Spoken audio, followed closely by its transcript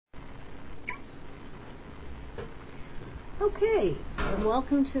Okay,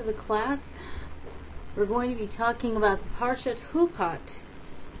 welcome to the class. We're going to be talking about the Parshat Hukot.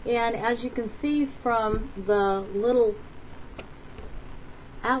 And as you can see from the little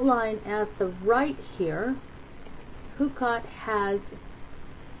outline at the right here, Hukot has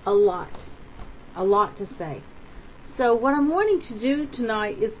a lot to say. So what I'm wanting to do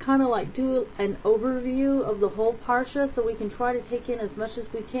tonight is kind of like do an overview of the whole Parsha so we can try to take in as much as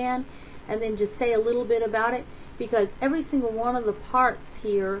we can and then just say a little bit about it, because every single one of the parts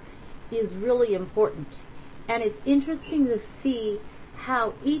here is really important. And it's interesting to see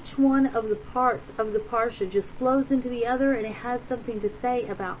how each one of the parts of the Parsha just flows into the other, and it has something to say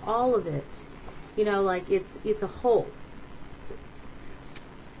about all of it. You know, like it's a whole.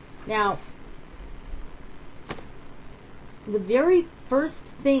 Now, the very first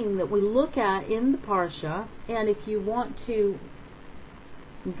thing that we look at in the Parsha, and if you want to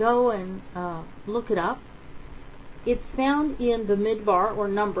go and look it up, it's found in the Midbar, or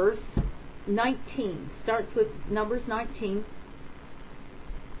Numbers 19. Starts with Numbers 19,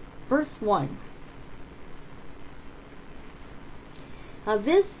 verse 1. Now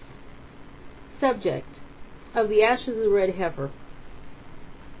this subject of the ashes of the red heifer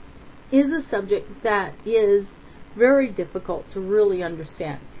is a subject that is very difficult to really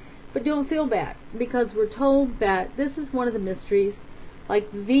understand. But don't feel bad, because we're told that this is one of the mysteries,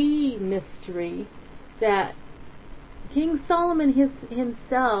 like the mystery, that King Solomon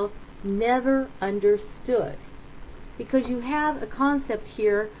himself never understood. Because you have a concept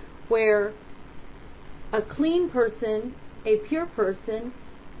here where a clean person, a pure person,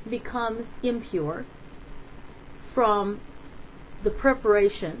 becomes impure from the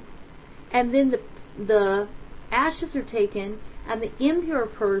preparation, and then the ashes are taken, and the impure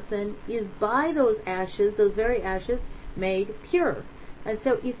person is by those ashes, those very ashes, made pure. And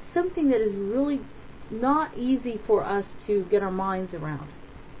so it's something that is really not easy for us to get our minds around.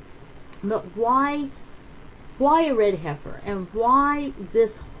 But why a red heifer, and why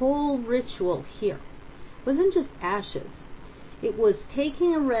this whole ritual here? It wasn't just ashes. It was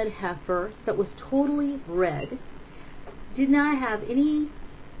taking a red heifer that was totally red, did not have any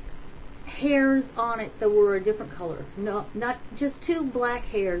hairs on it that were a different color. No, not just two black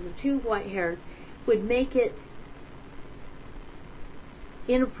hairs or two white hairs would make it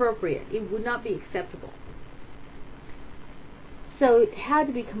inappropriate. It would not be acceptable. So it had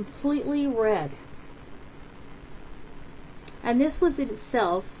to be completely red. And this was in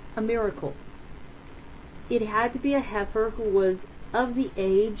itself a miracle. It had to be a heifer who was of the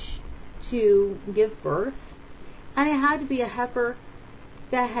age to give birth, and it had to be a heifer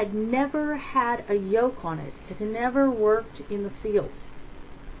that had never had a yoke on it. It had never worked in the field.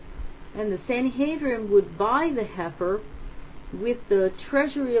 And the Sanhedrin would buy the heifer with the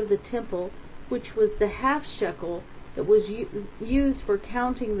treasury of the temple, which was the half shekel that was used for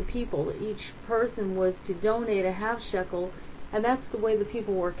counting the people. Each person was to donate a half shekel, and that's the way the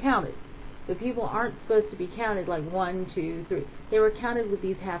people were counted. The people aren't supposed to be counted like 1, 2, 3. They were counted with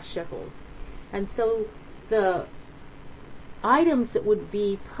these half shekels. And so the items that would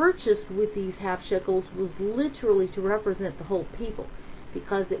be purchased with these half shekels was literally to represent the whole people,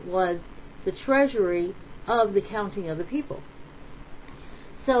 because it was the treasury of the counting of the people.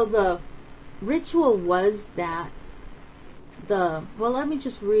 So the ritual was that let me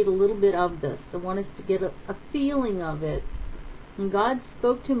just read a little bit of this. I want us to get a feeling of it. And God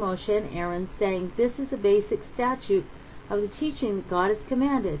spoke to Moshe and Aaron, saying, "This is a basic statute of the teaching that God has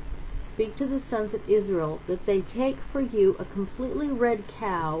commanded. Speak to the sons of Israel that they take for you a completely red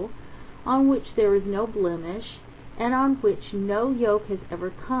cow on which there is no blemish, and on which no yoke has ever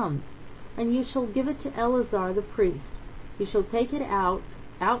come. And you shall give it to Eleazar the priest. You shall take it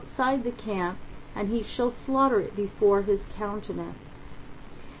outside the camp, and he shall slaughter it before his countenance.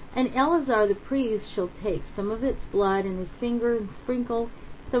 And Eleazar the priest shall take some of its blood in his finger and sprinkle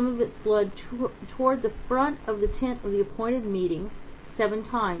some of its blood toward the front of the tent of the appointed meeting 7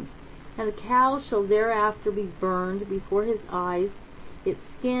 times. And the cow shall thereafter be burned before his eyes. Its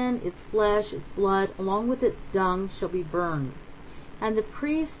skin, its flesh, its blood, along with its dung, shall be burned. And the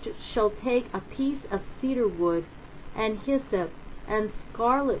priest shall take a piece of cedar wood and hyssop and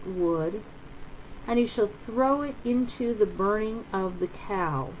scarlet wood, and he shall throw it into the burning of the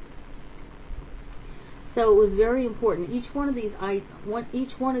cow." So it was very important. Each one of these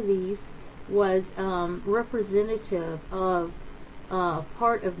was representative of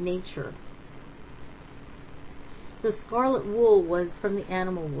part of nature. The scarlet wool was from the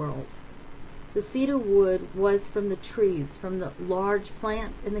animal world. The cedar wood was from the trees, from the large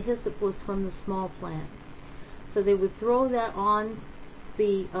plants, and the hyssop was from the small plants. So they would throw that on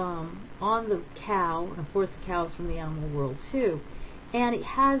the on the cow, and of course the cow is from the animal world too, and it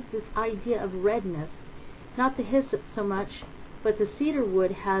has this idea of redness. Not the hyssop so much, but the cedar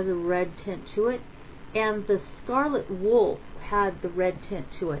wood has a red tint to it, and the scarlet wool had the red tint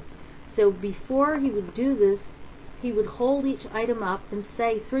to it. So before he would do this, he would hold each item up and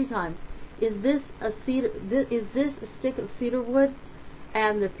say 3 times, "Is this a cedar? Is this a stick of cedar wood?"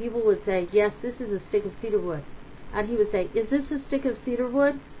 And the people would say, "Yes, this is a stick of cedar wood." And he would say, "Is this a stick of cedar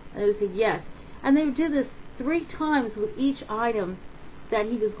wood?" And they would say, "Yes." And they would do this 3 times with each item that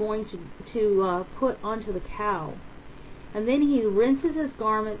he was going to put onto the cow. And then he rinses his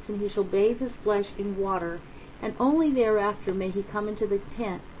garments, and he shall bathe his flesh in water, and only thereafter may he come into the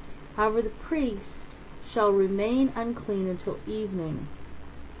tent. However, the priest shall remain unclean until evening.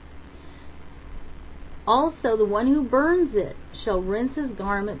 Also, the one who burns it shall rinse his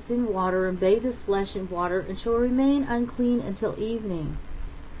garments in water and bathe his flesh in water, and shall remain unclean until evening.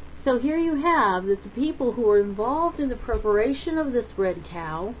 So here you have that the people who were involved in the preparation of this red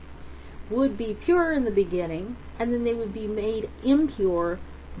cow would be pure in the beginning, and then they would be made impure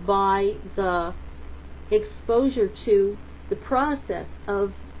by the exposure to the process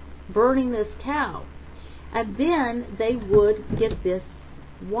of burning this cow. And then they would get this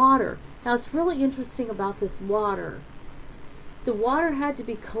water. Now, it's really interesting about this water. The water had to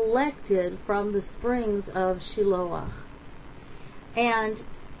be collected from the springs of Shiloah. And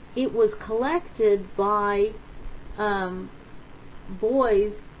it was collected by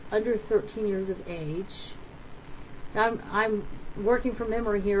boys under 13 years of age. I'm working from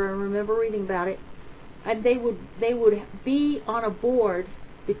memory here. I remember reading about it. And they would be on a board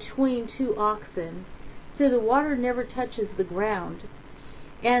between 2 oxen, so the water never touches the ground.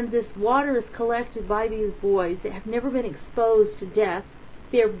 And this water is collected by these boys that have never been exposed to death.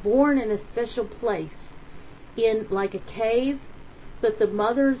 They're born in a special place, in like a cave, but the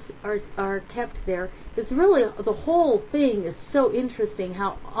mothers are kept there. It's really, the whole thing is so interesting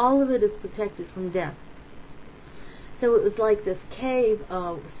how all of it is protected from death. So it was like this cave,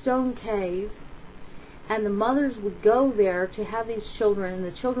 stone cave, and the mothers would go there to have these children, and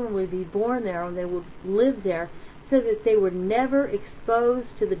the children would be born there, and they would live there, so that they were never exposed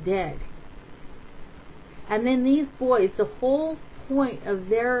to the dead. And then these boys, the whole point of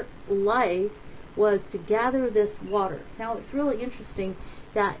their life was to gather this water. Now, it's really interesting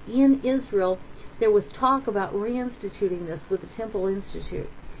that in Israel there was talk about reinstituting this with the Temple Institute,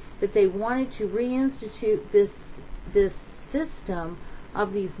 that they wanted to reinstitute this system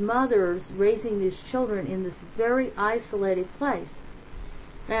of these mothers raising these children in this very isolated place.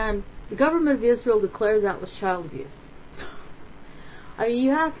 And the government of Israel declared that was child abuse. I mean,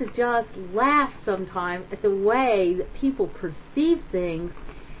 you have to just laugh sometimes at the way that people perceive things,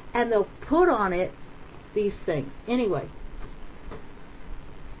 and they'll put on it these things. Anyway,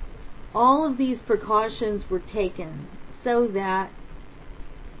 all of these precautions were taken so that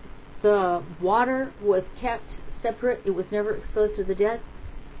the water was kept separate. It was never exposed to the dead.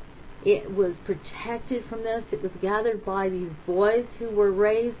 It was protected from this. It was gathered by these boys who were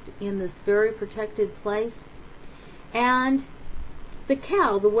raised in this very protected place. And the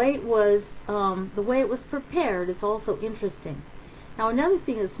cow, the way it was prepared, is also interesting. Now, another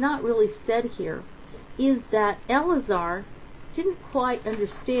thing that's not really said here is that Eleazar didn't quite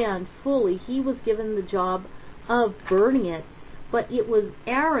understand fully. He was given the job of burning it, but it was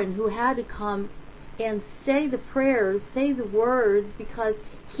Aaron who had to come and say the prayers, say the words, because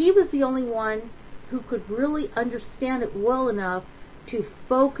he was the only one who could really understand it well enough to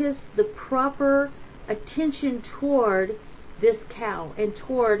focus the proper attention toward this cow and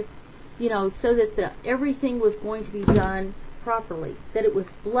toward, so that everything was going to be done properly, that it was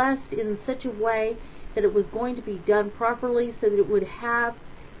blessed in such a way that it was going to be done properly, so that it would have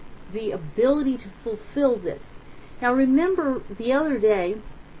the ability to fulfill this. Now, remember the other day,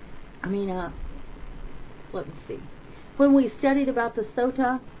 let me see, when we studied about the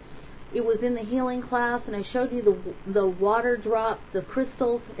sota, it was in the healing class, and I showed you the water drops, the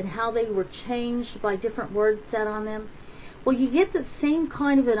crystals, and how they were changed by different words said on them. Well, you get the same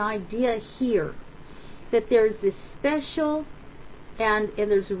kind of an idea here, that there's this special, and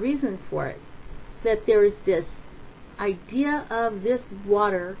there's a reason for it, that there is this idea of this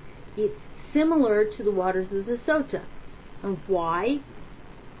water. It's similar to the waters of the sota. And why?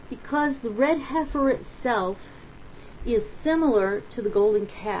 Because the red heifer itself is similar to the golden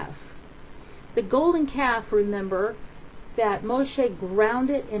calf. The golden calf, remember, that Moshe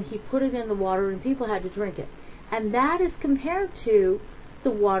ground it and he put it in the water and people had to drink it. And that is compared to the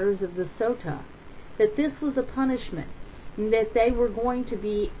waters of the sota. That this was a punishment. And that they were going to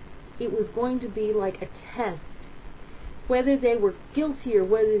be, it was going to be like a test. whether they were guilty or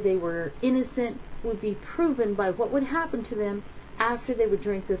whether they were innocent would be proven by what would happen to them after they would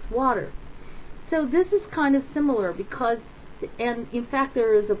drink this water. So this is kind of similar because, and in fact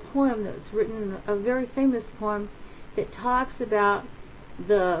there is a poem that's written, a very famous poem, that talks about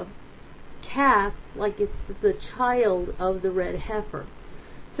the calf like it's the child of the red heifer.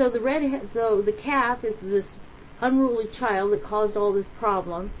 So the calf is this unruly child that caused all this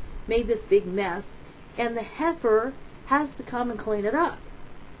problem, made this big mess, and the heifer has to come and clean it up.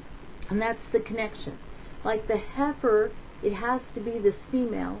 And that's the connection. Like the heifer, it has to be this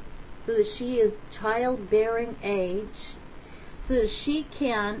female so that she is childbearing age, so that she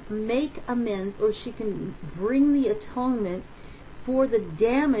can make amends, or she can bring the atonement for the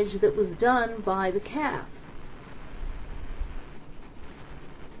damage that was done by the calf.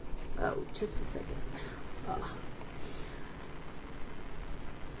 Oh, just a second.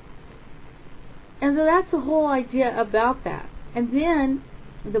 And so that's the whole idea about that. And then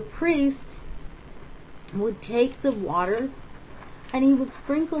the priest would take the waters and he would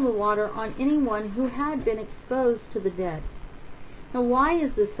sprinkle the water on anyone who had been exposed to the dead. Now, why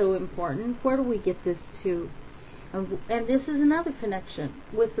is this so important? Where do we get this to? And this is another connection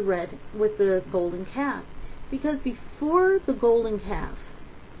with the golden calf. Because before the golden calf,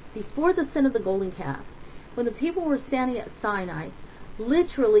 before the sin of the golden calf, when the people were standing at Sinai,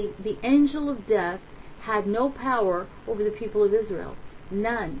 literally the angel of death had no power over the people of Israel.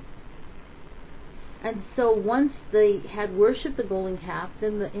 None. And so once they had worshipped the golden calf,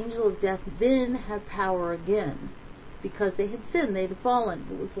 then the angel of death then had power again. Because they had sinned, they had fallen.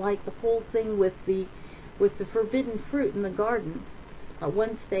 It was like the whole thing with the forbidden fruit in the garden.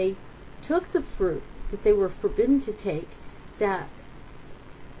 Once they took the fruit that they were forbidden to take, that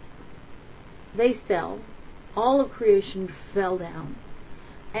they fell. All of creation fell down.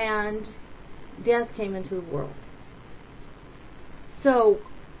 And death came into the world. So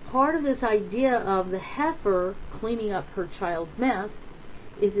part of this idea of the heifer cleaning up her child's mess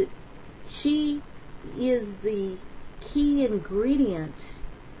is that she is the key ingredient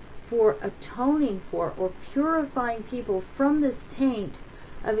for atoning for or purifying people from this taint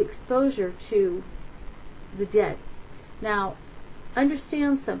of exposure to the dead. Now,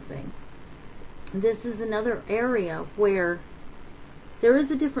 understand something. This is another area where there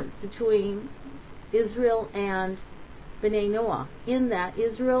is a difference between Israel and B'nai Noach, in that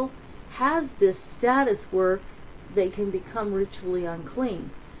Israel has this status where they can become ritually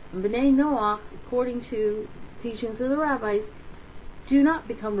unclean. And B'nai Noach, according to teachings of the rabbis, do not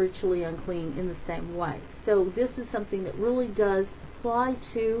become ritually unclean in the same way. So this is something that really does apply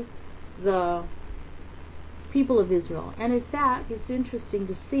to the people of Israel. And in fact, it's interesting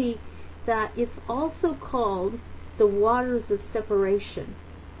to see that it's also called the waters of separation.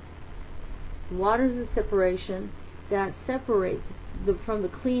 Waters of separation that separate from the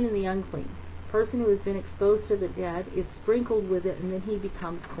clean and the unclean. The person who has been exposed to the dead is sprinkled with it, and then he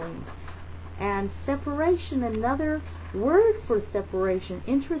becomes clean. And separation, another word for separation,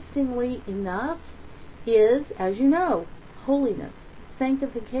 interestingly enough, is, as you know, holiness,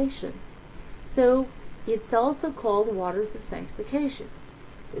 sanctification. So it's also called waters of sanctification.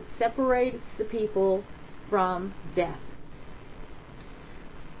 It separates the people from death.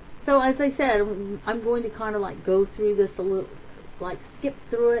 So as I said, I'm going to kind of like go through this a little, like skip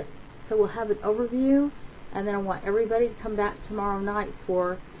through it, so we'll have an overview, and then I want everybody to come back tomorrow night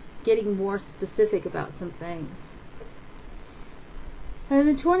for getting more specific about some things. And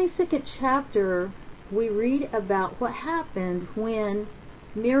in the 22nd chapter, we read about what happened when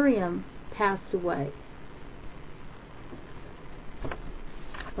Miriam passed away.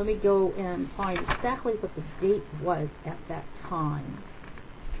 Let me go and find exactly what the date was at that time.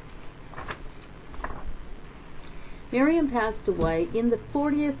 Miriam passed away in the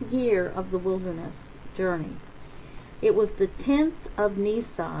 40th year of the wilderness journey. It was the 10th of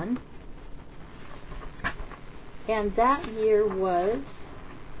Nisan, and that year was,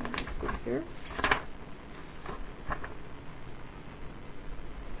 let me see here,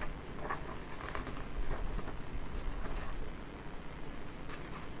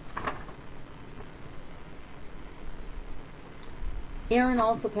 Aaron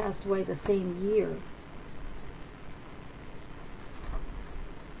also passed away the same year.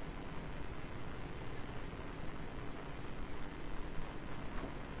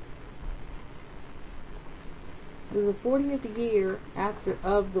 It was the 40th year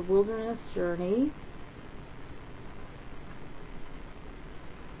of the wilderness journey.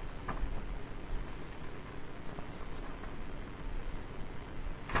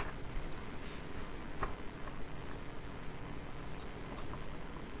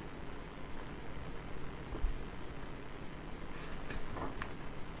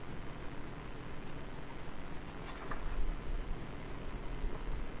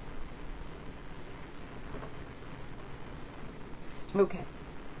 Okay.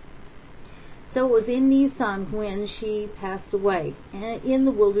 So it was in Nisan when she passed away, in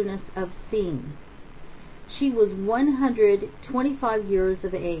the wilderness of Sin. She was 125 years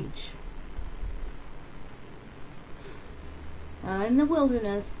of age. In the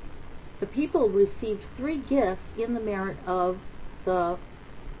wilderness, the people received 3 gifts in the merit of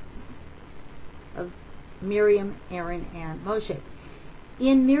Miriam, Aaron, and Moshe.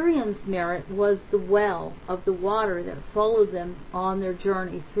 In Miriam's merit was the well of the water that followed them on their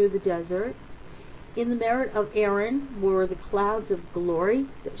journey through the desert. In the merit of Aaron were the clouds of glory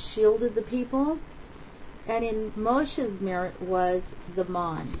that shielded the people. And in Moshe's merit was the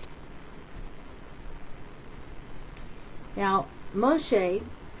man. Now, Moshe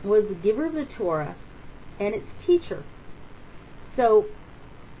was the giver of the Torah and its teacher. So,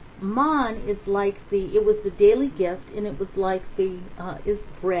 man is like it was the daily gift, and it was like is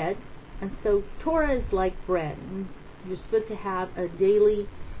bread. And so, Torah is like bread. And you're supposed to have a daily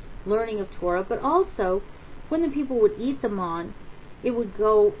learning of Torah, but also, when the people would eat the man, they would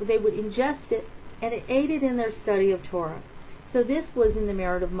ingest it, and it aided in their study of Torah. So this was in the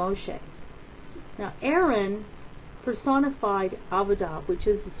merit of Moshe. Now, Aaron personified Avodah, which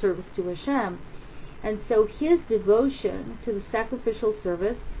is the service to Hashem. And so his devotion to the sacrificial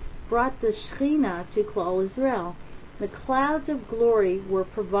service brought the Shekhinah to Klal Israel. The clouds of glory were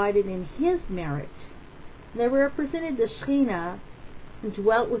provided in his merit. They represented the Shekhinah and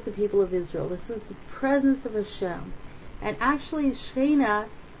dwelt with the people of Israel. This was the presence of Hashem. And actually, Shekhinah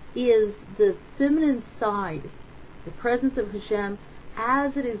is the feminine side, the presence of Hashem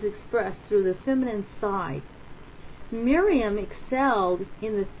as it is expressed through the feminine side. Miriam excelled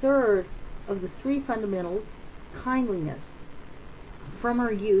in the third of the 3 fundamentals, kindliness. From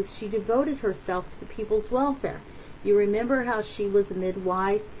her youth, she devoted herself to the people's welfare. You remember how she was a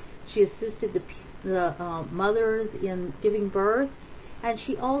midwife. She assisted the mothers in giving birth, and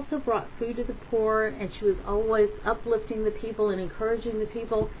she also brought food to the poor, and she was always uplifting the people and encouraging the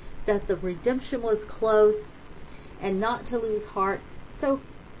people that the redemption was close and not to lose heart. So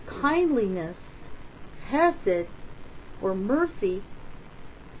kindliness, hesed, or mercy,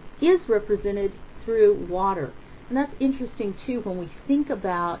 is represented through water. And that's interesting too when we think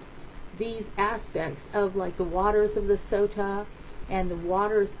about these aspects of like the waters of the Sota and the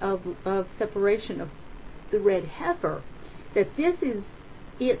waters of separation of the red heifer, that this is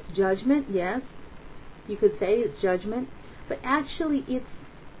its judgment. Yes, you could say it's judgment, but actually it's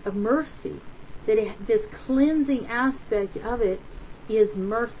a mercy. That this cleansing aspect of it is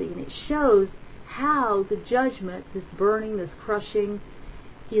mercy, and it shows how the judgment, this burning, this crushing,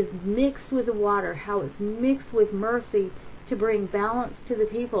 is mixed with the water, how it's mixed with mercy to bring balance to the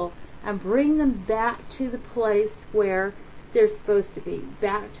people and bring them back to the place where they're supposed to be,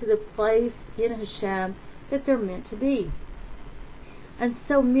 back to the place in Hashem that they're meant to be. And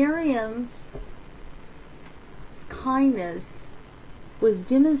so Miriam's kindness was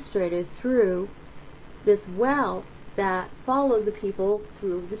demonstrated through this well that followed the people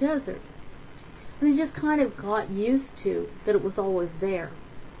through the desert. And they just kind of got used to that it was always there.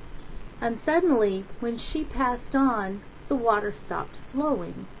 And suddenly, when she passed on, the water stopped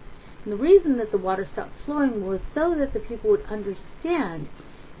flowing. And the reason that the water stopped flowing was so that the people would understand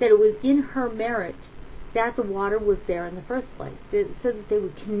that it was in her merit that the water was there in the first place, so that they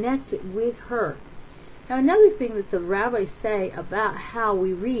would connect it with her. Now, another thing that the rabbis say about how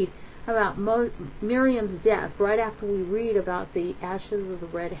we read about Miriam's death, right after we read about the ashes of the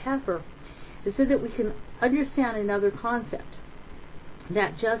red heifer, is so that we can understand another concept.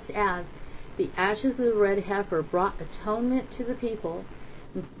 That just as the ashes of the red heifer brought atonement to the people,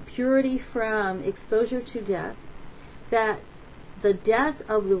 purity from exposure to death, that the death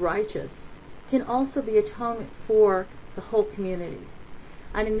of the righteous can also be atonement for the whole community.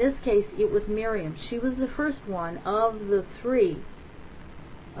 And in this case, it was Miriam. She was the first one of these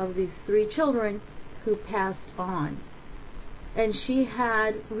three children who passed on. And she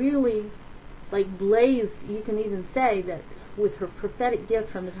had really blazed, you can even say that with her prophetic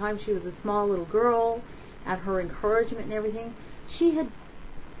gift from the time she was a small little girl and her encouragement and everything, she had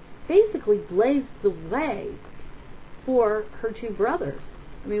basically blazed the way for her 2 brothers.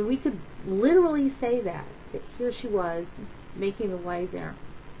 I mean, we could literally say that here she was making the way there.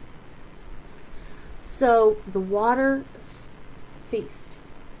 So the water ceased.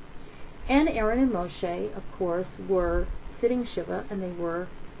 And Aaron and Moshe, of course, were sitting Shiva, and they were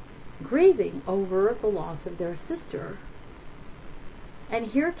grieving over the loss of their sister.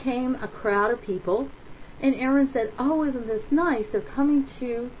 And here came a crowd of people, and Aaron said, "Oh, isn't this nice? They're coming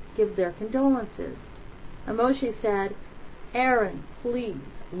to give their condolences." And Moshe said, "Aaron, please,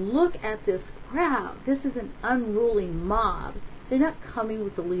 look at this crowd. This is an unruly mob. They're not coming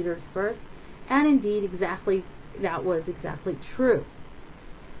with the leaders first. And indeed, that was exactly true.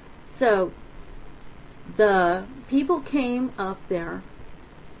 So the people came up there,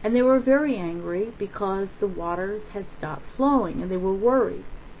 and they were very angry because the waters had stopped flowing, and they were worried.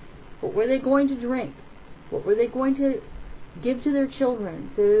 What were they going to drink? What were they going to give to their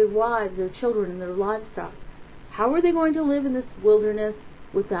children, their wives, their children, and their livestock? How were they going to live in this wilderness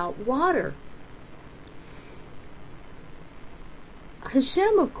without water?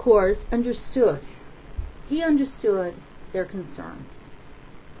 Hashem, of course, understood. He understood their concerns.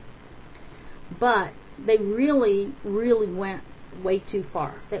 But they really, really went way too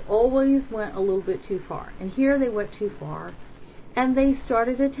far. They always went a little bit too far. And here they went too far. And they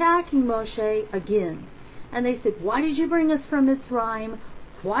started attacking Moshe again. And they said, why did you bring us from Mitzrayim?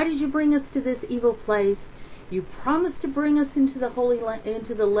 Why did you bring us to this evil place? You promised to bring us into the holy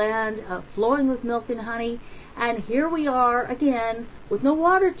into the land flowing with milk and honey. And here we are again with no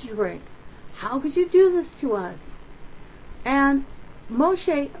water to drink. How could you do this to us? And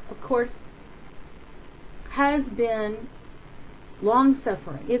Moshe, of course, has been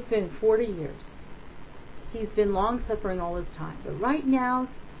long-suffering. It's been 40 years. He's been long-suffering all this time. But right now,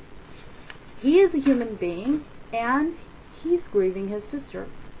 he is a human being, and he's grieving his sister.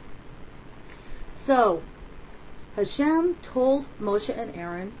 So, Hashem told Moshe and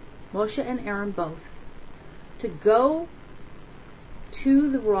Aaron both, to go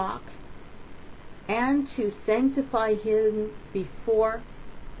to the rock and to sanctify him before.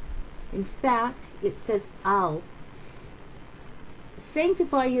 In fact, it says Al.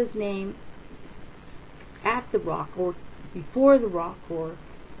 Sanctify his name at the rock, or before the rock, or,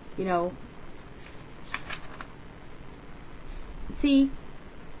 See,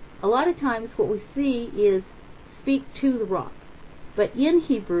 a lot of times what we see is speak to the rock. But in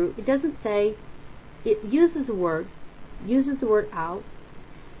Hebrew, it doesn't say, it uses the word Al.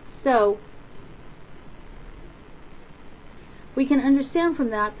 So, we can understand from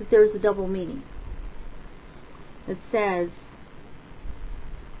that there's a double meaning. It says,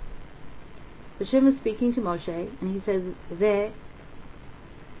 Hashem is speaking to Moshe, and he says, Ve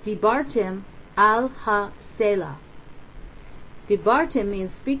dibartim al ha-selah. Dibartim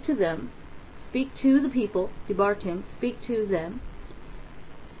means speak to them, speak to the people. Dibartim, speak to them.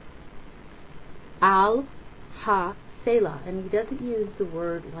 Al ha-selah. And he doesn't use the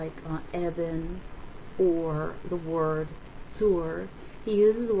word like Eben or the word Sur. He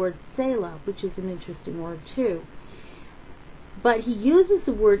uses the word Selah, which is an interesting word too. But he uses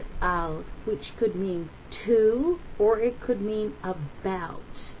the word al, which could mean to, or it could mean about.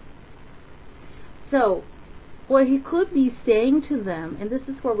 So, what he could be saying to them, and this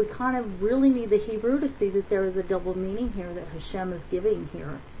is where we kind of really need the Hebrew to see that there is a double meaning here that Hashem is giving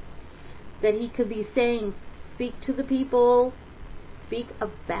here. That he could be saying, speak to the people, speak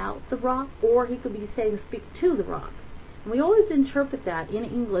about the rock, or he could be saying, speak to the rock. And we always interpret that in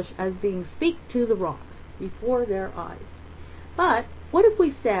English as being speak to the rock before their eyes. But what if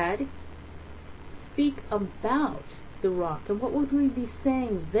we said, speak about the rock? And what would we be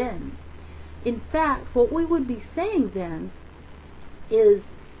saying then? In fact, what we would be saying then is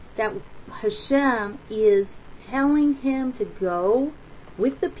that Hashem is telling him to go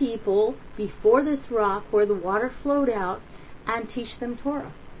with the people before this rock where the water flowed out and teach them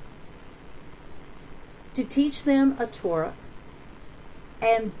Torah. To teach them a Torah,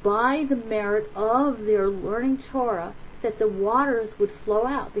 and by the merit of their learning Torah, that the waters would flow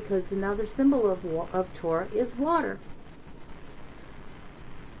out, because another symbol of Torah is water.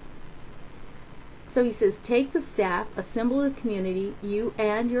 So he says, take the staff, a symbol of the community, you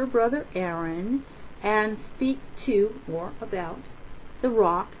and your brother Aaron, and speak to, or about, the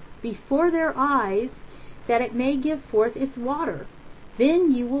rock before their eyes, that it may give forth its water.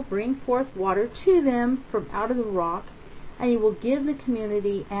 Then you will bring forth water to them from out of the rock, and you will give the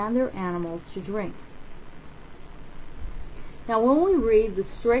community and their animals to drink. Now when we read the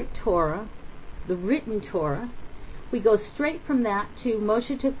straight Torah, the written Torah, we go straight from that to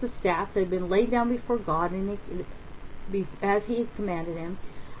Moshe took the staff that had been laid down before God, and as he had commanded him.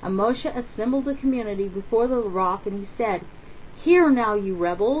 And Moshe assembled the community before the rock, and he said, Hear now, you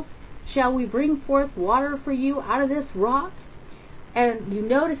rebels, shall we bring forth water for you out of this rock? And you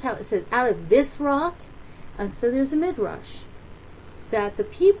notice how it says, out of this rock? And so there's a midrash, that the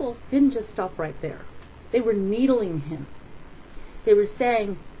people didn't just stop right there. They were needling him. They were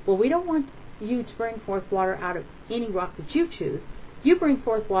saying, well, we don't want you to bring forth water out of any rock that you choose. You bring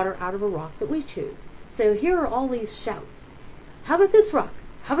forth water out of a rock that we choose. So here are all these shouts. How about this rock?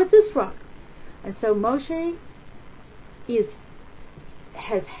 How about this rock? And so Moshe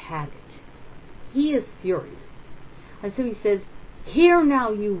has had it. He is furious. And so he says, Hear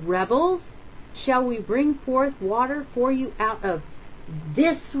now, you rebels, shall we bring forth water for you out of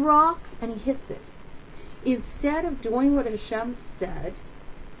this rock? And he hits it. Instead of doing what Hashem said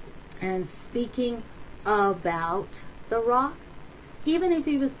and speaking about the rock, even if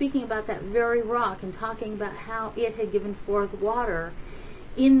he was speaking about that very rock and talking about how it had given forth water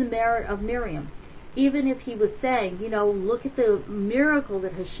in the merit of Miriam, even if he was saying, look at the miracle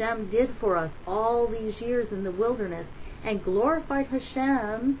that Hashem did for us all these years in the wilderness and glorified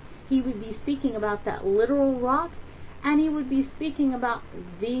Hashem, he would be speaking about that literal rock, and he would be speaking about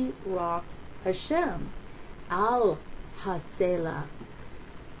the rock, Hashem, Al Hasela,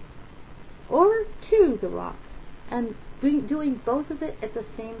 or to the rock, and doing both of it at the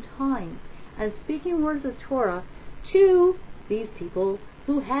same time, and speaking words of Torah to these people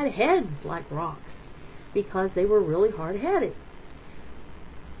who had heads like rocks, because they were really hard-headed.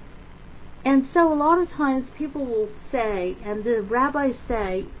 And so a lot of times people will say, and the rabbis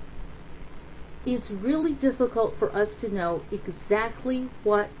say, it's really difficult for us to know exactly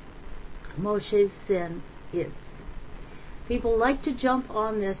what Moshe's sin is. People like to jump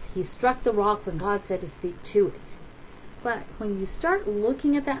on this, he struck the rock when God said to speak to it. But when you start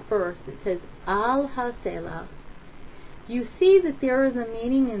looking at that verse, it says, Al Hasela, you see that there is a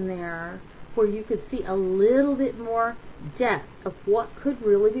meaning in there where you could see a little bit more depth of what could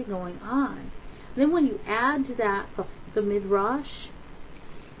really be going on. Then when you add to that the Midrash,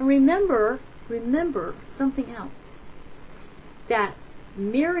 and remember something else, that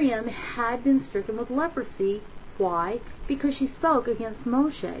Miriam had been stricken with leprosy. Why? Because she spoke against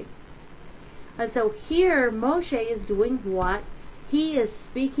Moshe. And so here Moshe is doing what? He is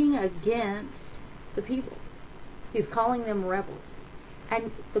speaking against the people. He's calling them rebels.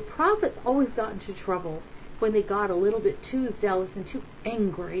 And the prophets always got into trouble when they got a little bit too zealous and too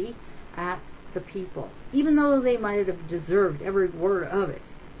angry at the people, even though they might have deserved every word of it.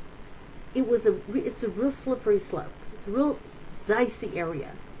 It's a real slippery slope. It's a real dicey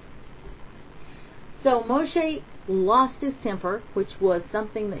area. So Moshe lost his temper, which was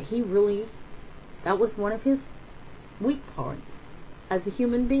something that was one of his weak points as a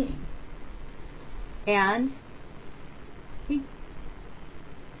human being. And he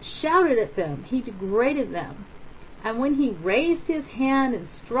shouted at them. He degraded them. And when he raised his hand and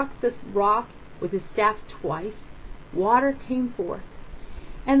struck this rock with his staff twice, water came forth,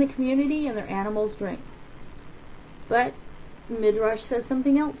 and the community and their animals drank. But Midrash says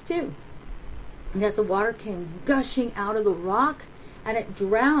something else too, that the water came gushing out of the rock, and it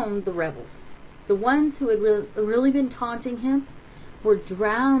drowned the rebels. The ones who had really been taunting him were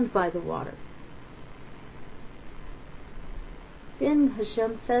drowned by the water. Then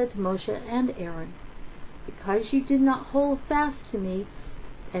Hashem said to Moshe and Aaron, because you did not hold fast to me,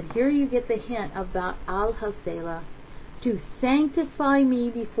 and here you get the hint about Al Hasela, to sanctify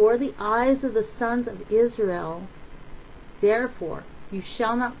me before the eyes of the sons of Israel, therefore you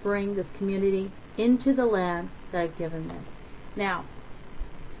shall not bring this community into the land that I've given them. Now,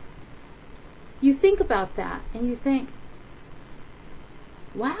 you think about that and you think,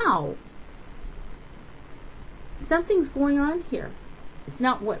 wow, something's going on here. It's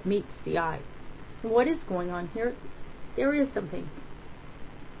not what meets the eye. What is going on here? There is something.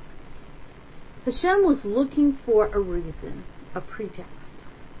 Hashem was looking for a reason, a pretext.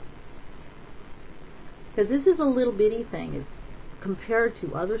 Because this is a little bitty thing. It's compared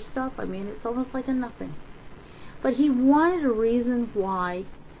to other stuff. It's almost like a nothing. But he wanted a reason why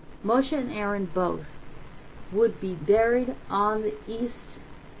Moshe and Aaron both would be buried on the east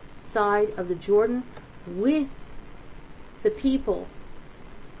side of the Jordan with the people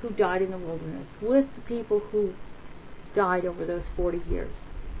who died in the wilderness, with the people who died over those 40 years.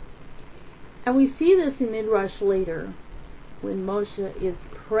 And we see this in Midrash later, when Moshe is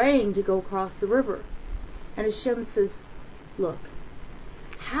praying to go across the river. And Hashem says, look,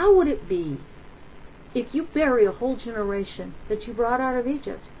 how would it be if you bury a whole generation that you brought out of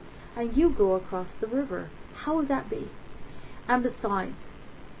Egypt and you go across the river? How would that be? And besides,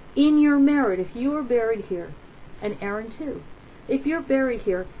 in your merit, if you are buried here, and Aaron too, if you're buried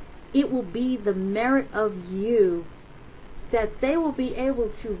here, it will be the merit of you that they will be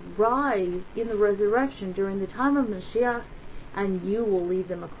able to rise in the resurrection during the time of Mashiach, and you will lead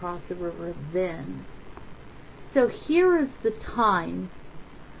them across the river then. So here is the time,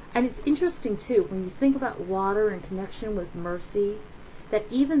 and it's interesting too, when you think about water in connection with mercy, that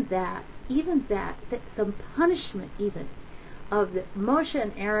the punishment even of that Moshe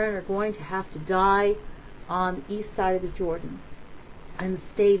and Aaron are going to have to die on the east side of the Jordan and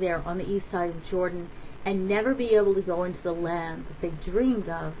stay there on the east side of Jordan and never be able to go into the land that they dreamed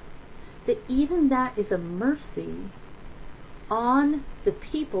of, that even that is a mercy on the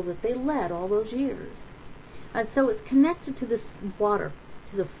people that they led all those years. And so it's connected to this water,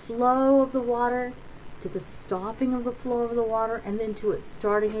 to the flow of the water, to the stopping of the flow of the water, and then to it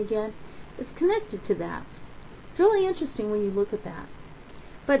starting again. It's connected to that. It's really interesting when you look at that.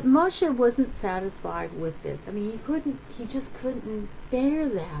 But Moshe wasn't satisfied with this. I mean, he just couldn't bear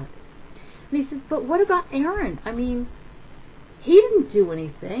that. And he says, but what about Aaron? I mean, he didn't do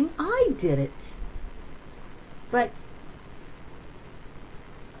anything. I did it. But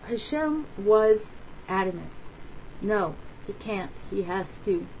Hashem was adamant. No, he can't. He has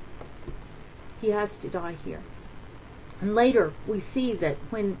to die here. And later we see that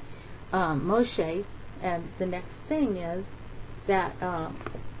when Moshe, and the next thing is that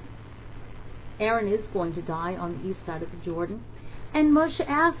Aaron is going to die on the east side of the Jordan. And Moshe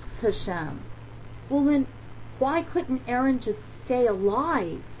asks Hashem, well then, why couldn't Aaron just stay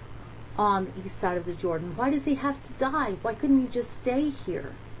alive on the east side of the Jordan? Why does he have to die? Why couldn't he just stay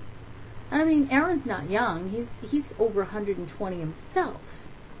here? I mean, Aaron's not young. He's over 120 himself.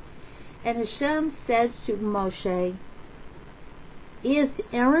 And Hashem says to Moshe, if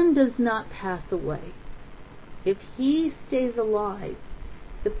Aaron does not pass away, if he stays alive,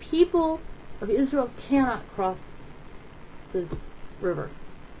 the people of Israel cannot cross the river.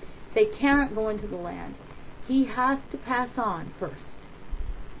 They cannot go into the land. He has to pass on first.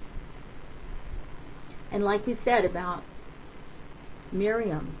 And like we said about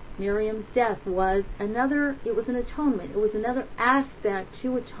Miriam's death was an atonement. It was another aspect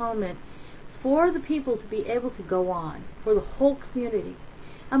to atonement for the people to be able to go on, for the whole community.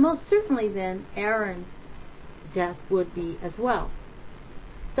 And most certainly then Aaron's death would be as well.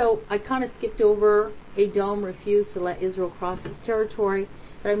 So I kind of skipped over Edom refused to let Israel cross its territory,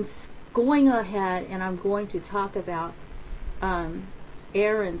 but I'm going ahead and I'm going to talk about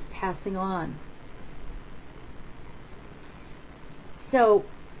Aaron's passing on. So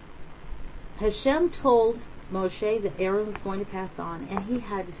Hashem told Moshe that Aaron was going to pass on, and he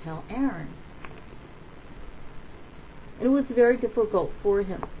had to tell Aaron. And it was very difficult for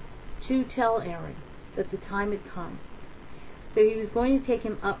him to tell Aaron that the time had come. So he was going to take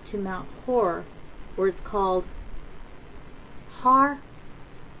him up to Mount Hor, where it's called Hor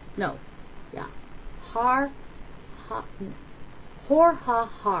HaHar.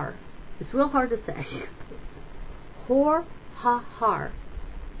 It's real hard to say. Hor HaHar,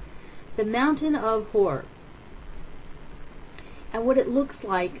 the mountain of Hor. And what it looks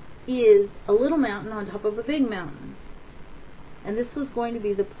like is a little mountain on top of a big mountain. And this was going to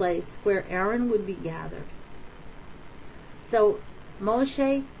be the place where Aaron would be gathered. So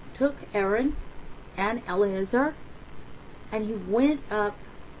Moshe took Aaron and Eleazar, and he went up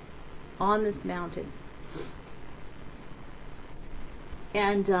on this mountain.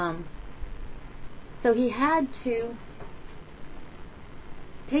 And so he had to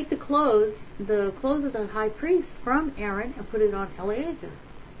take the clothes of the high priest from Aaron and put it on Eleazar.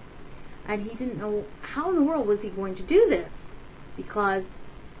 And he didn't know how in the world was he going to do this, because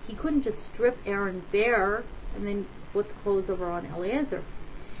he couldn't just strip Aaron bare and then put the clothes over on Eleazar.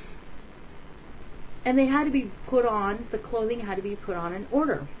 And they had to be put on, the clothing had to be put on in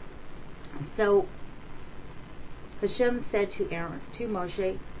order. So Hashem said to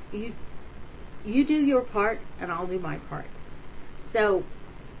Moshe, you do your part and I'll do my part. So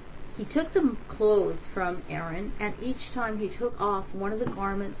he took the clothes from Aaron, and each time he took off one of the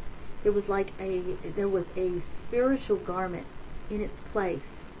garments, there was a spiritual garment in its place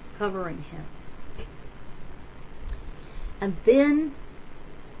covering him. And then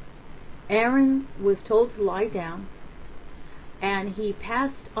Aaron was told to lie down, and he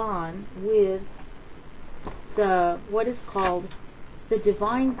passed on with what is called the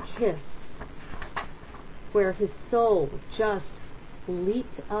divine kiss, where his soul just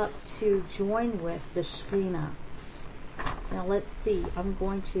leaped up to join with the Shekhinah. Now let's see, I'm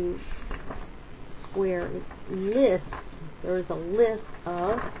going to, where it lists, there is a list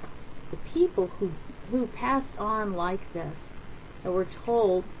of the people who passed on like this. And we're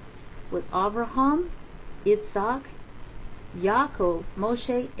told with Abraham, Yitzhak, Yaakov,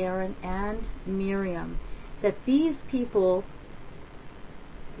 Moshe, Aaron, and Miriam, that these people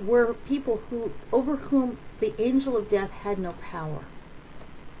were people over whom the angel of death had no power.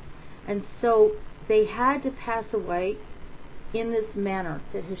 And so they had to pass away in this manner,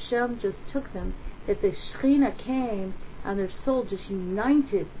 that Hashem just took them, that the Shekhinah came and their soul just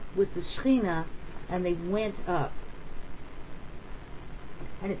united with the Shekhinah, and they went up.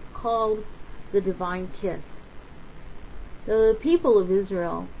 And it's called the divine kiss. The people of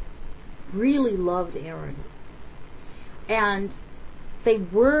Israel really loved Aaron, and they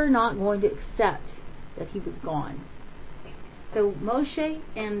were not going to accept that he was gone. So Moshe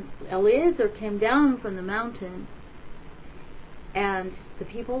and Eliezer came down from the mountain, and the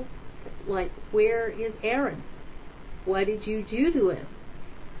people like, where is Aaron? What did you do to him?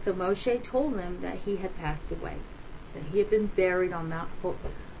 So Moshe told them that he had passed away, that he had been buried on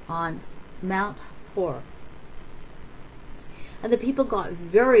Mount Hor. And the people got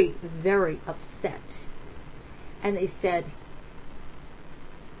very, very upset. And they said,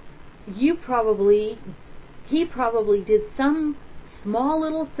 he probably did some small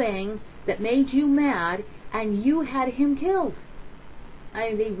little thing that made you mad, and you had him killed. I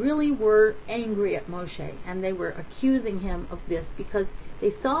mean, they really were angry at Moshe, and they were accusing him of this because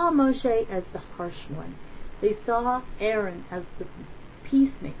they saw Moshe as the harsh one. They saw Aaron as the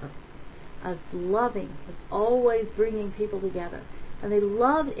peacemaker, as loving, as always bringing people together. And they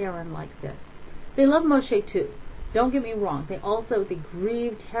loved Aaron like this. They loved Moshe too. Don't get me wrong. They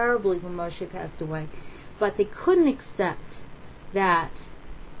grieved terribly when Moshe passed away. But they couldn't accept that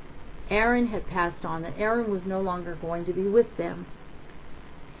Aaron had passed on, that Aaron was no longer going to be with them.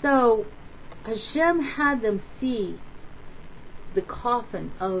 So Hashem had them see the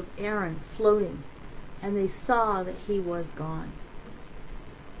coffin of Aaron floating, and they saw that he was gone.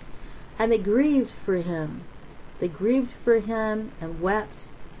 And they grieved for him. They grieved for him and wept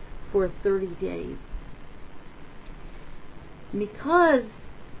for 30 days. Because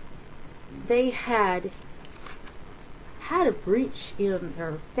they had a breach in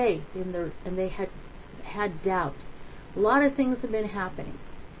their faith, and they had doubt. A lot of things have been happening.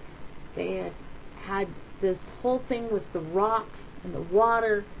 They had this whole thing with the rock and the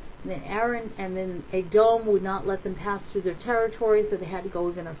water, and then Aaron and then Edom would not let them pass through their territory, so they had to go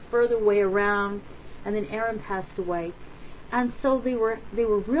even a further way around, and then Aaron passed away. And so they were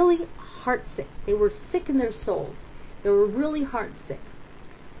really heartsick. They were sick in their souls. They were really heartsick.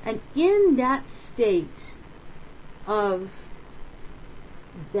 And in that state of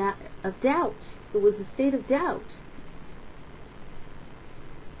doubt, it was a state of doubt.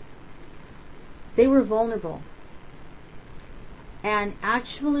 They were vulnerable. And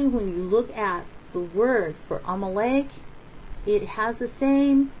actually, when you look at the word for Amalek, it has the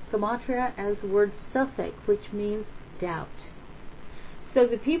same gematria as the word Suffolk, which means doubt. So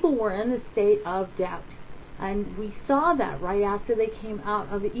the people were in a state of doubt. And we saw that right after they came out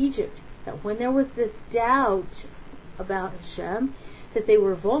of Egypt, that when there was this doubt about Hashem, that they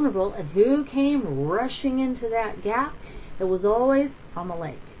were vulnerable, and who came rushing into that gap? It was always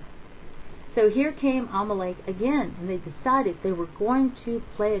Amalek. So here came Amalek again, and they decided they were going to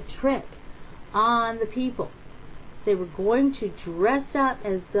play a trick on the people. They were going to dress up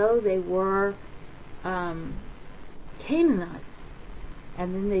as though they were Canaanites.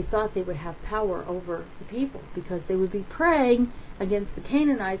 And then they thought they would have power over the people because they would be praying against the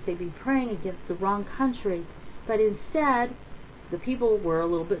Canaanites, they'd be praying against the wrong country. But instead, the people were a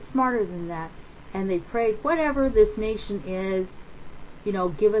little bit smarter than that, and they prayed, whatever this nation is,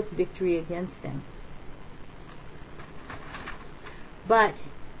 give us victory against them. But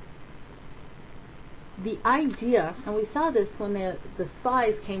the idea, and we saw this when the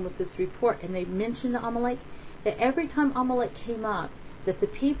spies came with this report, and they mentioned Amalek, that every time Amalek came up, that the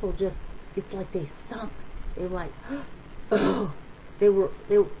people just, it's like they sunk. They were like, oh,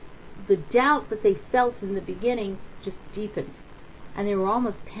 the doubt that they felt in the beginning just deepened, and they were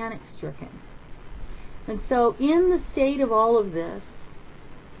almost panic-stricken. And so in the state of all of this,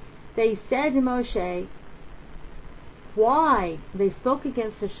 they said to Moshe, why? They spoke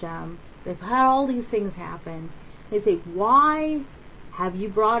against Hashem. They've had all these things happen. They say, why have you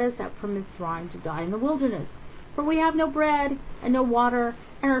brought us up from Mitzrayim to die in the wilderness? For we have no bread and no water,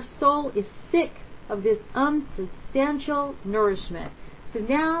 and our soul is sick of this unsubstantial nourishment. So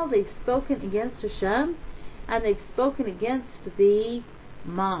now they've spoken against Hashem, and they've spoken against the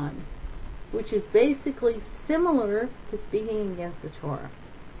man, which is basically similar to speaking against the Torah.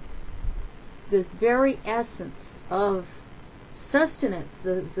 The very essence of sustenance,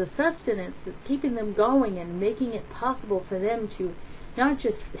 the sustenance that's keeping them going and making it possible for them to not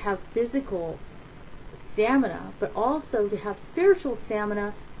just have physical stamina, but also to have spiritual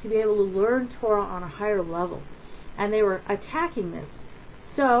stamina to be able to learn Torah on a higher level. And they were attacking this.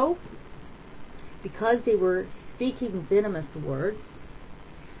 So, because they were speaking venomous words,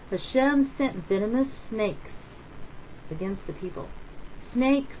 Hashem sent venomous snakes against the people.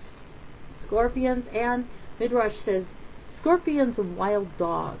 Snakes, scorpions, and Midrash says scorpions and wild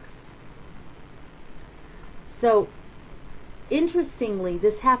dogs. So, interestingly,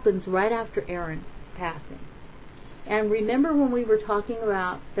 this happens right after Aaron's passing. And remember when we were talking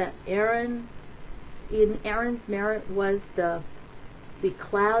about that Aaron's merit was the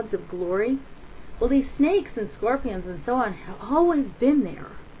clouds of glory? Well, these snakes and scorpions and so on have always been there.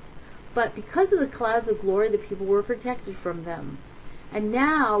 But because of the clouds of glory, the people were protected from them. And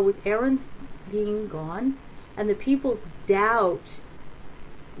now, with Aaron being gone, and the people's doubt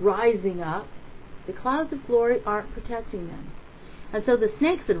rising up, the clouds of glory aren't protecting them. And so the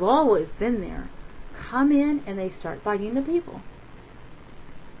snakes that have always been there come in and they start biting the people.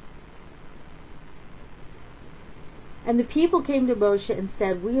 And the people came to Moshe and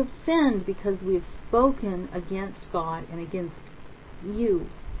said, "We have sinned because we have spoken against God and against you.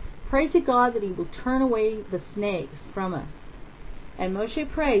 Pray to God that he will turn away the snakes from us." And Moshe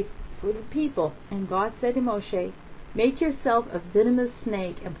prayed for the people, and God said to Moshe, "Make yourself a venomous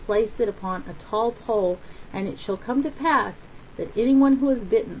snake and place it upon a tall pole, and it shall come to pass that anyone who is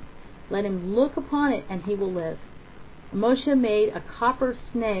bitten, let him look upon it and he will live." And Moshe made a copper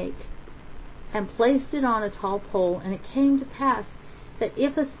snake and placed it on a tall pole, and it came to pass that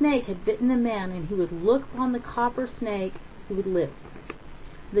if a snake had bitten a man and he would look upon the copper snake, he would live.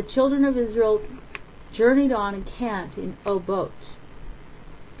 The children of Israel journeyed on and camped in Obot.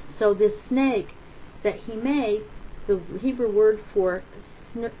 So this snake that he made, the Hebrew word for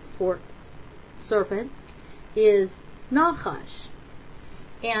serpent is nachash,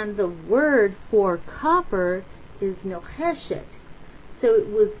 and the word for copper is nocheshet. So it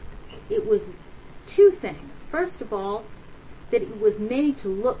was two things. First of all, that it was made to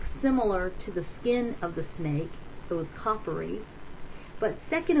look similar to the skin of the snake. It was coppery. But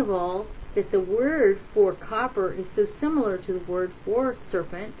second of all, that the word for copper is so similar to the word for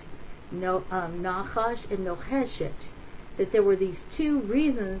serpent, nachash and nocheshet, that there were these two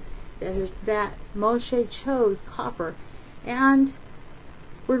reasons that Moshe chose copper. And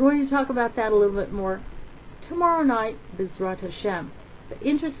we're going to talk about that a little bit more tomorrow night, B'ezrat Hashem. But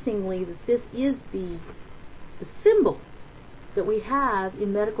interestingly, that this is the symbol that we have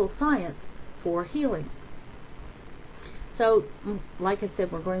in medical science for healing. So, like I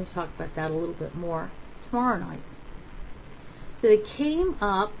said, we're going to talk about that a little bit more tomorrow night. So they came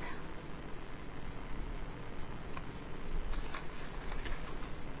up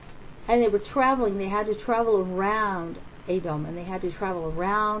and they were traveling. They had to travel around Edom, and they had to travel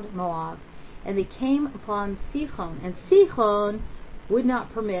around Moab. And they came upon Sichon, and Sichon would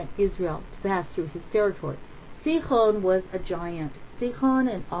not permit Israel to pass through his territory. Sichon was a giant. Sichon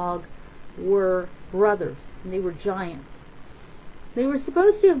and Og were brothers, and they were giants. They were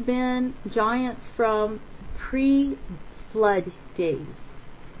supposed to have been giants from pre-flood days,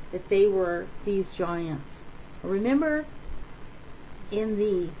 that they were these giants. Remember in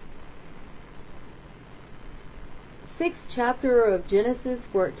the 6th chapter of Genesis,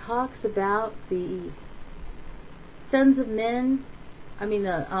 where it talks about the sons of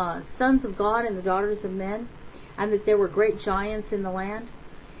God and the daughters of men, and that there were great giants in the land?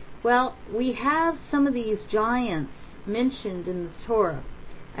 Well, we have some of these giants mentioned in the Torah,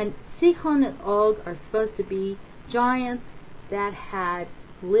 and Sichon and Og are supposed to be giants that had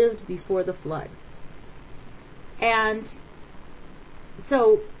lived before the flood. And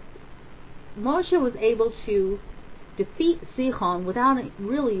so Moshe was able to defeat Sichon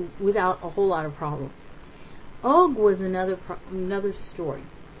without a whole lot of problems. Og was another story.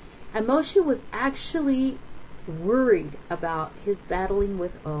 And Moshe was actually worried about his battling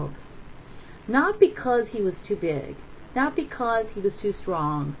with Og. Not because he was too big, not because he was too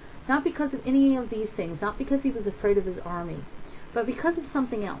strong, not because of any of these things, not because he was afraid of his army, but because of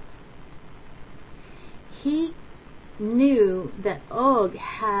something else. He knew that Og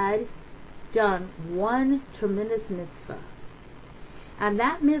had done one tremendous mitzvah. And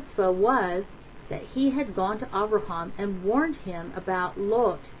that mitzvah was that he had gone to Abraham and warned him about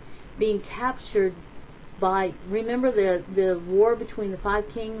Lot being captured by, remember the war between the 5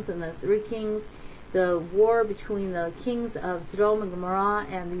 kings and the 3 kings, the war between the kings of Sodom and Gomorrah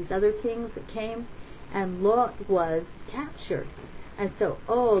and these other kings that came, and Lot was captured. And so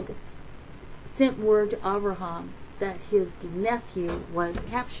Og sent word to Abraham that his nephew was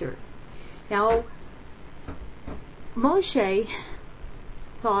captured. Now, Moshe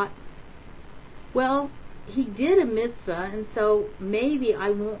thought, well, he did a mitzvah, and so maybe I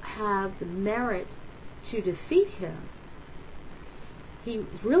won't have the merit to defeat him. He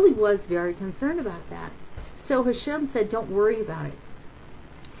really was very concerned about that. So Hashem said, don't worry about it.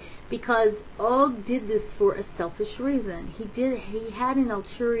 Because Og did this for a selfish reason. He had an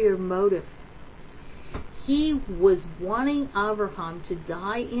ulterior motive. He was wanting Abraham to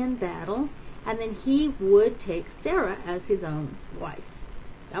die in battle, and then he would take Sarah as his own wife.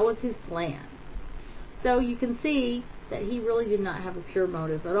 That was his plan. So you can see that he really did not have a pure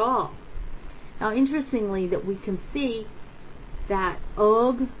motive at all. Now, interestingly, that we can see that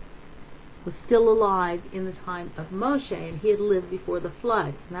Og was still alive in the time of Moshe, and he had lived before the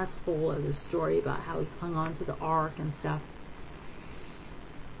flood. And that's a whole other story about how he hung on to the ark and stuff.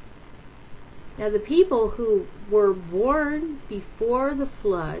 Now, the people who were born before the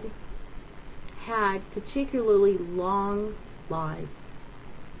flood had particularly long lives.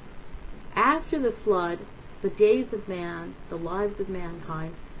 After the flood, the days of man, the lives of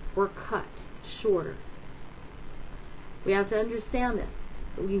mankind, were cut shorter. We have to understand this.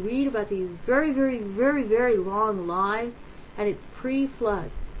 We read about these very, very, very, very long lives, and it's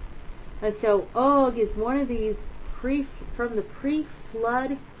pre-flood. And so Og is one of these from the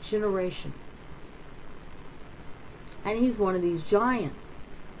pre-flood generation. And he's one of these giants.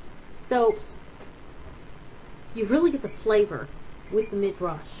 So you really get the flavor with the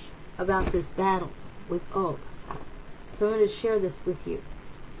Midrash about this battle with Og. So I'm going to share this with you.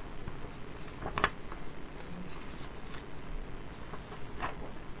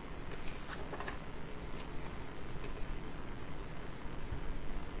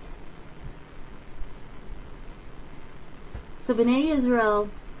 So Bnei Israel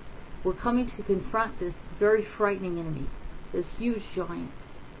were coming to confront this very frightening enemy, this huge giant.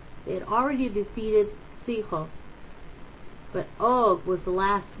 They had already defeated Sihon, but Og was the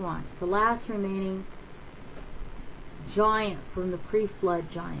last one, the last remaining giant from the pre-flood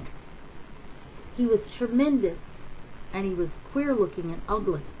giant. He was tremendous, and he was queer-looking and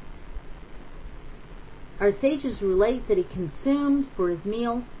ugly. Our sages relate that he consumed for his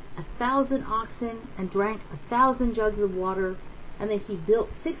meal 1,000 oxen and drank 1,000 jugs of water, and that he built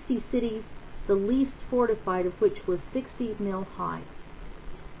 60 cities, the least fortified of which was 60 mil high.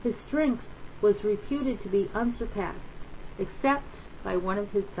 His strength was reputed to be unsurpassed, except by one of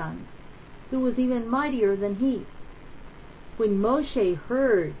his sons, who was even mightier than he. When Moshe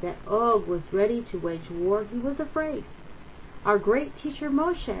heard that Og was ready to wage war, he was afraid. Our great teacher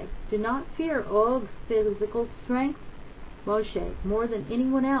Moshe did not fear Og's physical strength. Moshe, more than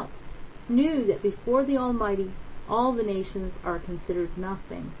anyone else, knew that before the Almighty, all the nations are considered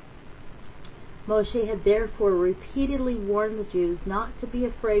nothing. Moshe had therefore repeatedly warned the Jews not to be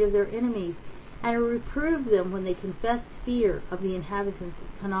afraid of their enemies, and reproved them when they confessed fear of the inhabitants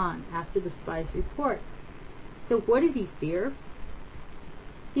of Canaan after the spies' report. So what did he fear?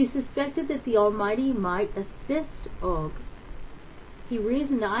 He suspected that the Almighty might assist Og. He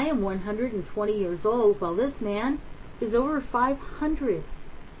reasoned, I am 120 years old, while this man is over 500.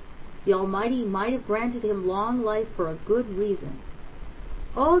 The Almighty might have granted him long life for a good reason.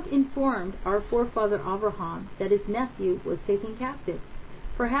 Og informed our forefather Abraham that his nephew was taken captive.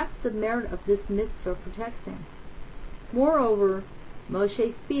 Perhaps the merit of this mitzvah protects him. Moreover,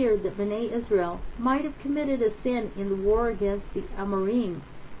 Moshe feared that Bnei Israel might have committed a sin in the war against the Amorim,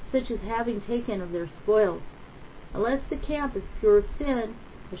 such as having taken of their spoils. Unless the camp is pure of sin,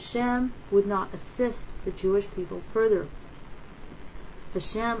 Hashem would not assist the Jewish people further.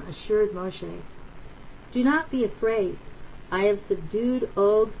 Hashem assured Moshe, do not be afraid. I have subdued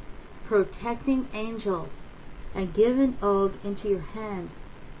Og's protecting angel and given Og into your hand.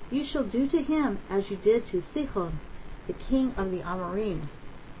 You shall do to him as you did to Sihon, the king of the Amorim.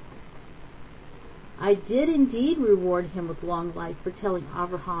 I did indeed reward him with long life for telling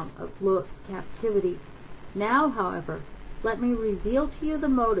Abraham of Lot's captivity. Now, however, let me reveal to you the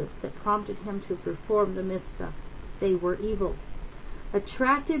motives that prompted him to perform the mitzvah. They were evil.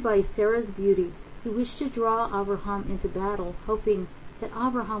 Attracted by Sarah's beauty, he wished to draw Abraham into battle, hoping that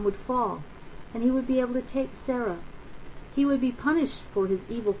Abraham would fall, and he would be able to take Sarah. He would be punished for his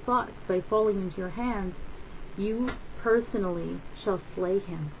evil thoughts by falling into your hands. You personally shall slay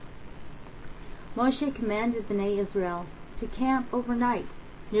him. Moshe commanded Bnei Israel to camp overnight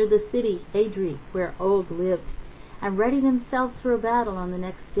near the city Adri, where Og lived, and ready themselves for a battle on the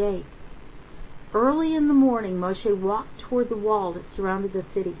next day. Early in the morning, Moshe walked toward the wall that surrounded the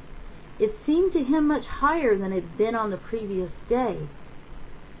city. It seemed to him much higher than it had been on the previous day.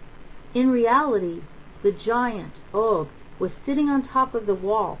 In reality, the giant, Og, was sitting on top of the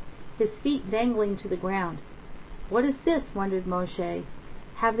wall, his feet dangling to the ground. What is this? Wondered Moshe.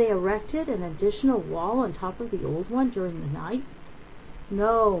 Have they erected an additional wall on top of the old one during the night?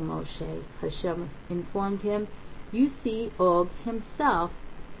 No, Moshe, Hashem informed him. You see Og himself.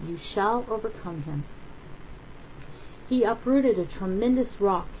 You shall overcome him. He uprooted a tremendous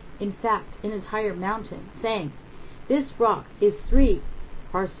rock, in fact, an entire mountain, saying, this rock is 3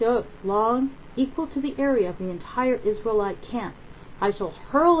 parsot long, equal to the area of the entire Israelite camp. I shall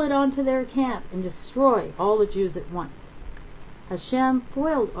hurl it onto their camp and destroy all the Jews at once. Hashem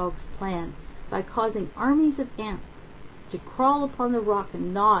foiled Og's plan by causing armies of ants to crawl upon the rock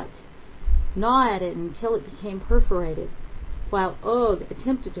and gnaw at it until it became perforated. While Og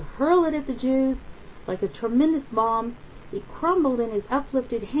attempted to hurl it at the Jews like a tremendous bomb, it crumbled in his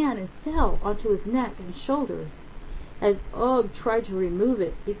uplifted hand and fell onto his neck and shoulders. As Og tried to remove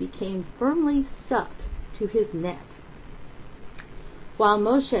it, it became firmly stuck to his neck. While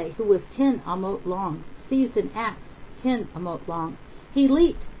Moshe, who was 10 amot long, seized an axe 10 amot long, he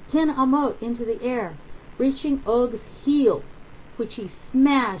leaped 10 amot into the air, reaching Og's heel, which he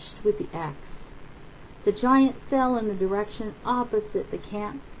smashed with the axe. The giant fell in the direction opposite the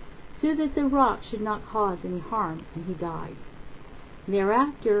camp, so that the rock should not cause any harm, and he died.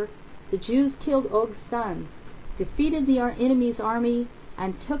 Thereafter, the Jews killed Og's sons, defeated the enemy's army,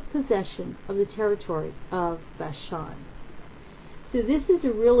 and took possession of the territory of Bashan. So this is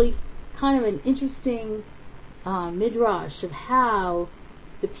a really kind of an interesting midrash of how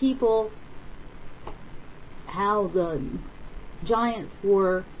the giants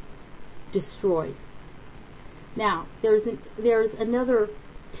were destroyed. Now, there's another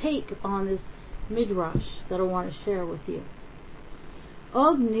take on this midrash that I want to share with you.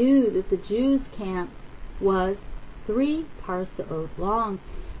 Og knew that the Jews' camp was 3 parsaot long,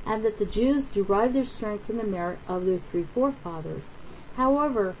 and that the Jews derived their strength from the merit of their 3 forefathers.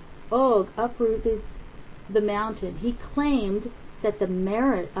 However, Og uprooted the mountain. He claimed that the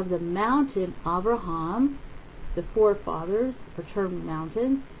merit of the mountain Abraham, the forefathers, or termed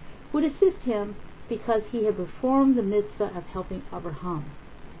mountains, would assist him because he had performed the mitzvah of helping Abraham.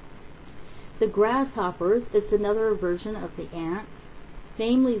 The grasshoppers, it's another version of the ants,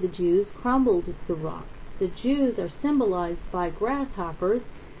 namely the Jews, crumbled the rock. The Jews are symbolized by grasshoppers,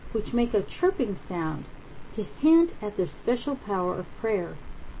 which make a chirping sound to hint at their special power of prayer.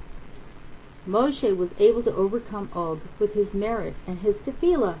 Moshe was able to overcome Og with his merit and his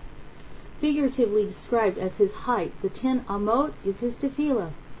tefillah, figuratively described as his height. The 10 amot is his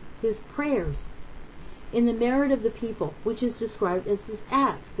tefillah, his prayers, in the merit of the people, which is described as his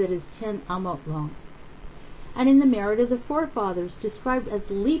axe that is 10 amot long, and in the merit of the forefathers, described as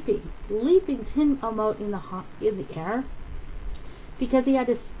leaping 10 amot in the air, because he had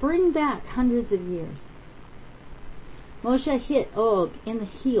to spring back hundreds of years. Moshe hit Og in the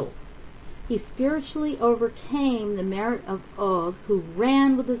heel. He spiritually overcame the merit of Og, who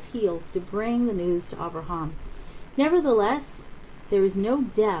ran with his heels to bring the news to Abraham. Nevertheless, there is no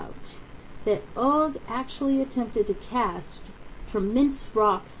doubt that Og actually attempted to cast tremendous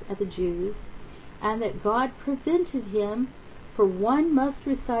rocks at the Jews, and that God prevented him, for one must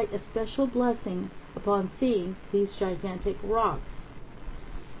recite a special blessing upon seeing these gigantic rocks.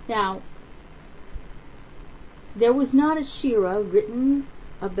 Now, there was not a Shira written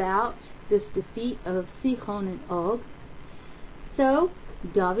about this defeat of Sihon and Og. So,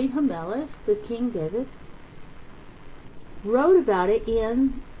 David HaMelech, the King David, wrote about it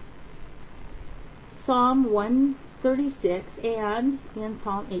in Psalm 136 and in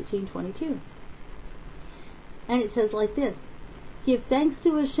Psalm 18:22. And it says like this: Give thanks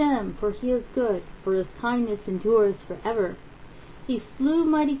to Hashem, for he is good, for his kindness endures forever. He slew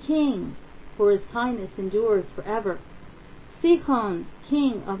mighty kings, for his kindness endures forever. Sihon,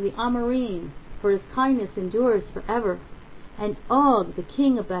 king of the Amorim, for his kindness endures forever. And Og, the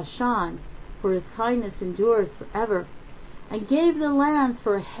king of Bashan, for his kindness endures forever. And gave the lands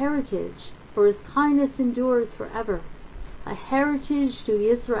for a heritage, for his kindness endures forever. A heritage to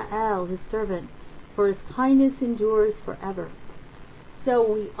Israel, his servant, for his kindness endures forever.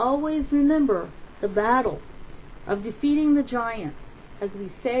 So we always remember the battle of defeating the giants as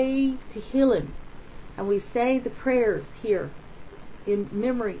we say Tehillim, and we say the prayers here in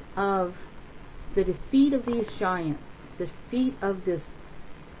memory of the defeat of these giants, the defeat of this,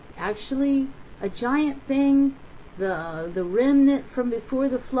 actually a giant thing, the remnant from before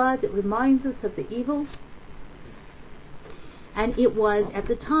the flood that reminds us of the evil. And it was at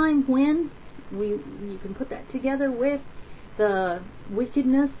the time when you can put that together with the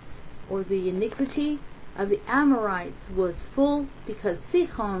wickedness or the iniquity of the Amorites was full, because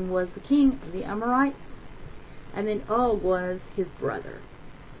Sihon was the king of the Amorites, and then Og was his brother.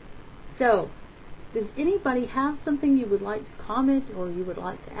 So, does anybody have something you would like to comment or you would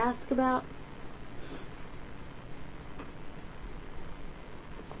like to ask about?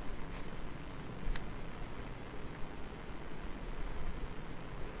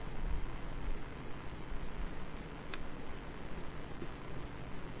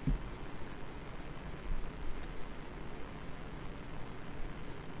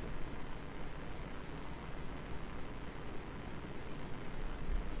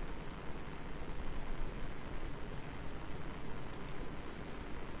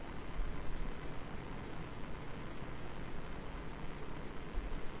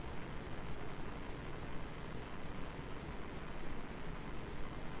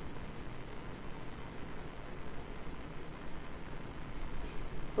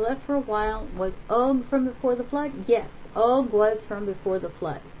 Well, that for a while was Og from before the flood? Yes, Og was from before the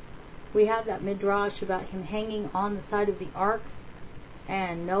flood. We have that midrash about him hanging on the side of the ark,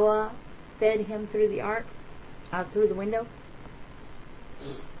 and Noah fed him through the ark, through the window.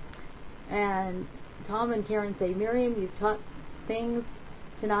 And Tom and Karen say, Miriam, you've taught things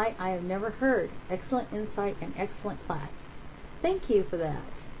tonight I have never heard. Excellent insight and excellent class. Thank you for that.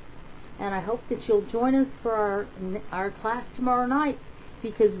 And I hope that you'll join us for our class tomorrow night,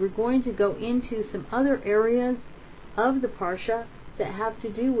 because we're going to go into some other areas of the Parsha that have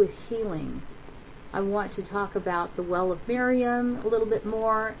to do with healing. I want to talk about the well of Miriam a little bit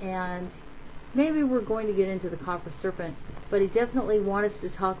more, and maybe we're going to get into the copper serpent, but I definitely want us to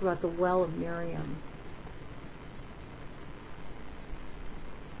talk about the well of Miriam.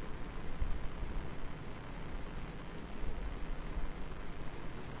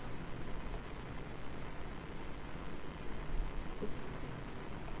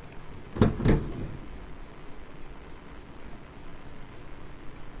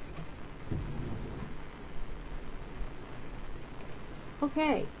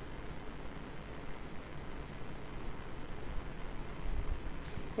 Okay.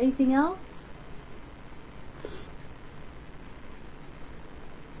 Anything else?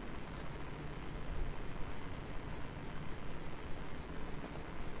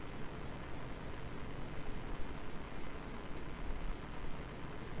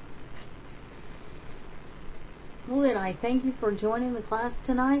 Well, then I thank you for joining the class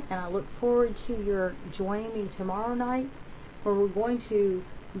tonight, and I look forward to your joining me tomorrow night, where we're going to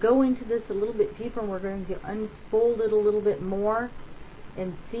go into this a little bit deeper, and we're going to unfold it a little bit more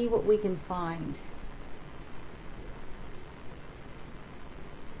and see what we can find.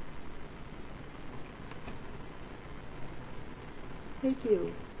 Thank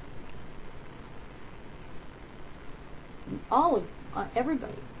you. All of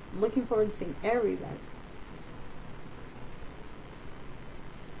everybody. I'm looking forward to seeing everybody.